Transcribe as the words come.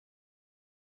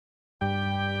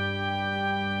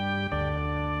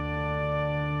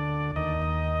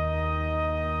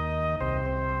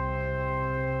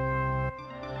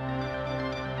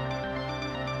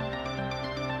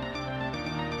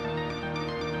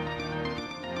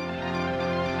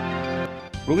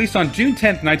Released on June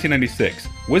 10th, 1996,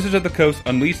 Wizards of the Coast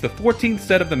unleashed the 14th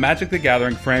set of the Magic the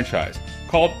Gathering franchise.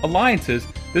 Called Alliances,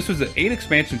 this was an 8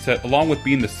 expansion set along with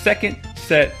being the second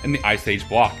set in the Ice Age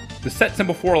block. The set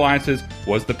symbol for Alliances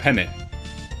was the pennant.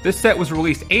 This set was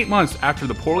released 8 months after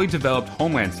the poorly developed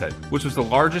Homeland set, which was the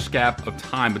largest gap of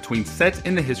time between sets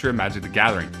in the history of Magic the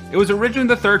Gathering. It was originally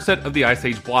the third set of the Ice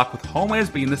Age block, with Homelands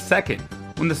being the second.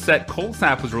 When the set Cold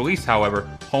Snap was released, however,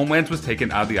 Homelands was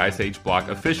taken out of the Ice Age block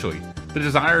officially. The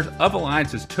designers of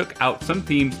Alliances took out some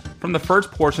themes from the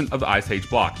first portion of the Ice Age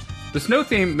block. The snow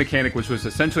theme mechanic, which was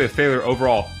essentially a failure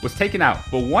overall, was taken out,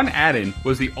 but one add-in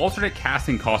was the alternate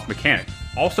casting cost mechanic.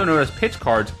 Also known as pitch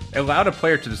cards, it allowed a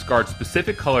player to discard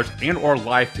specific colors and or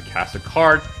life to cast a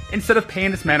card instead of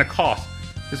paying its mana cost.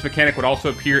 This mechanic would also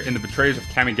appear in the Betrayers of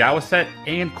Kamigawa set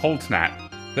and Cold Snap.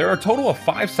 There are a total of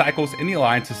 5 cycles in the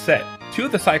Alliances set. 2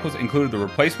 of the cycles included the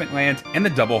replacement lands and the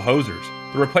double hosers.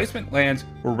 The replacement lands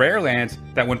were rare lands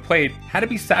that when played had to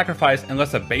be sacrificed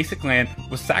unless a basic land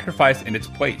was sacrificed in its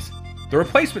place. The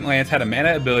replacement lands had a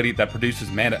mana ability that produces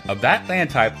mana of that land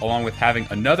type along with having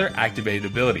another activated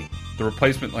ability. The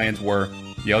replacement lands were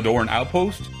Yeldoran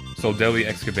Outpost, Soldelvi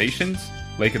Excavations,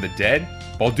 Lake of the Dead,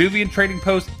 Balduvian Trading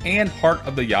Post, and Heart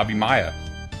of the Yavimaya.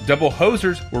 Double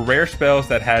Hosers were rare spells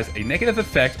that has a negative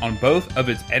effect on both of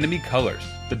its enemy colors.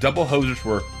 The double hosers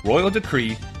were Royal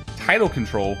Decree, Tidal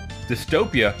Control,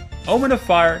 Dystopia, Omen of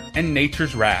Fire, and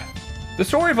Nature's Wrath. The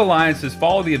story of Alliances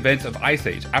followed the events of Ice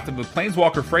Age after the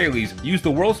Planeswalker Freyalise used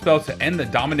the World spell to end the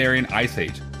Dominarian Ice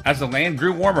Age. As the land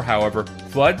grew warmer, however,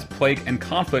 floods, plague, and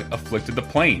conflict afflicted the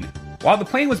plane. While the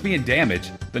plane was being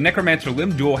damaged, the Necromancer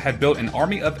Lim Duel had built an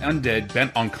army of undead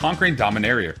bent on conquering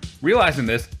Dominaria. Realizing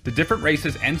this, the different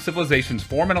races and civilizations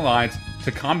form an alliance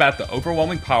to combat the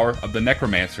overwhelming power of the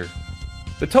Necromancer.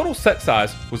 The total set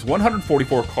size was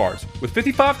 144 cards, with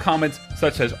 55 commons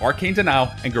such as Arcane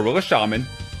Denial and Gorilla Shaman,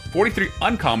 43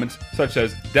 uncommons such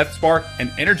as Death Spark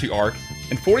and Energy Arc,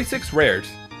 and 46 rares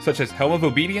such as Helm of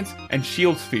Obedience and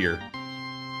Shield Sphere.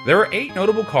 There were 8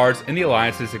 notable cards in the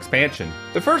Alliance's expansion.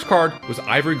 The first card was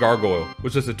Ivory Gargoyle,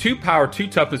 which was a 2-power,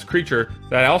 2-toughness creature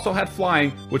that also had flying,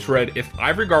 which read, if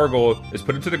Ivory Gargoyle is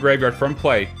put into the graveyard from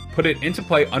play, put it into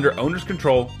play under owner's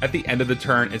control at the end of the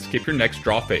turn and skip your next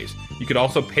draw phase. You could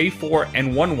also pay 4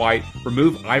 and 1 white,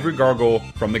 remove Ivory Gargoyle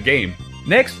from the game.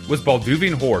 Next was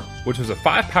Balduvian Horde, which was a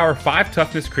 5-power,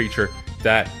 5-toughness creature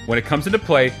that, when it comes into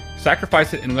play,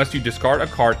 sacrifice it unless you discard a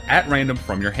card at random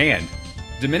from your hand.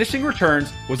 Diminishing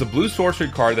Returns was a blue sorcery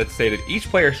card that stated each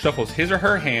player shuffles his or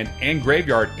her hand and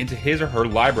graveyard into his or her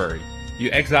library. You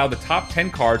exile the top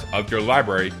 10 cards of your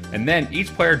library, and then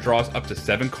each player draws up to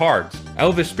 7 cards.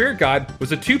 Elvish Spirit God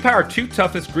was a 2-power,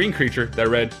 2-toughness green creature that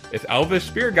read, if Elvish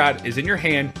Spirit God is in your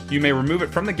hand, you may remove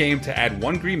it from the game to add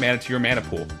 1 green mana to your mana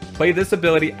pool. Play this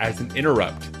ability as an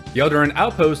interrupt. Yeldoran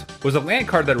Outpost was a land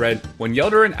card that read, when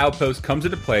Yeldoran Outpost comes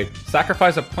into play,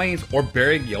 sacrifice a plains or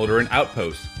bury Yeldoran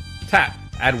Outpost. Tap,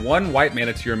 add 1 white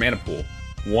mana to your mana pool.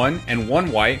 1 and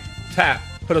 1 white, tap,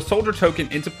 put a soldier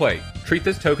token into play. Treat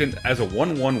this token as a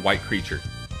 1/1 white creature.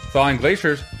 Thawing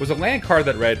Glaciers was a land card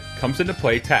that read, comes into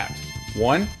play tapped.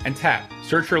 1 and tap,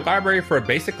 search your library for a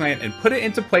basic land and put it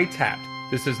into play tapped.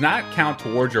 This does not count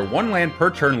towards your 1 land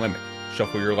per turn limit.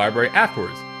 Shuffle your library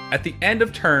afterwards. At the end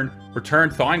of turn,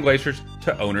 return Thawing Glaciers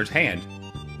to owner's hand.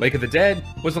 Lake of the Dead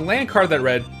was a land card that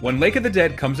read, when Lake of the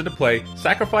Dead comes into play,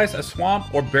 sacrifice a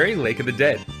swamp or bury Lake of the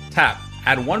Dead. Tap,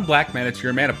 add 1 black mana to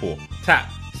your mana pool.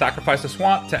 Tap, sacrifice a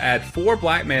swamp to add 4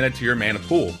 black mana to your mana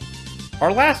pool.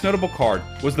 Our last notable card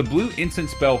was the blue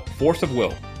instant spell Force of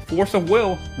Will. Force of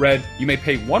Will read, you may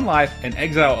pay 1 life and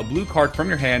exile a blue card from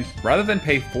your hand rather than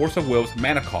pay Force of Will's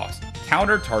mana cost.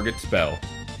 Counter target spell.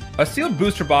 A sealed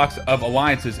booster box of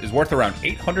Alliances is worth around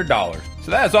 $800.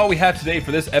 So that is all we have today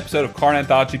for this episode of Card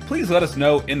Anthology. Please let us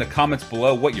know in the comments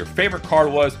below what your favorite card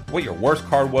was, what your worst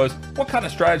card was, what kind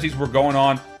of strategies were going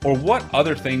on, or what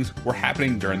other things were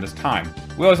happening during this time.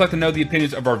 We always like to know the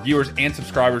opinions of our viewers and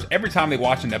subscribers every time they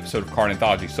watch an episode of Card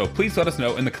Anthology, so please let us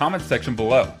know in the comments section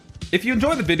below. If you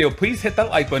enjoyed the video, please hit that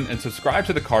like button and subscribe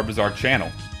to the Card Bazaar channel.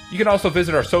 You can also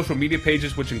visit our social media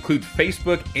pages, which include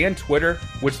Facebook and Twitter,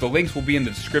 which the links will be in the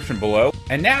description below.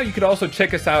 And now you could also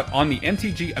check us out on the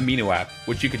MTG Amino app,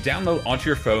 which you could download onto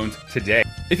your phones today.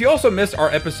 If you also missed our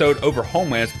episode over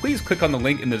Homelands, please click on the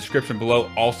link in the description below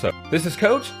also. This is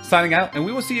Coach, signing out, and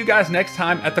we will see you guys next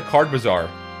time at the Card Bazaar.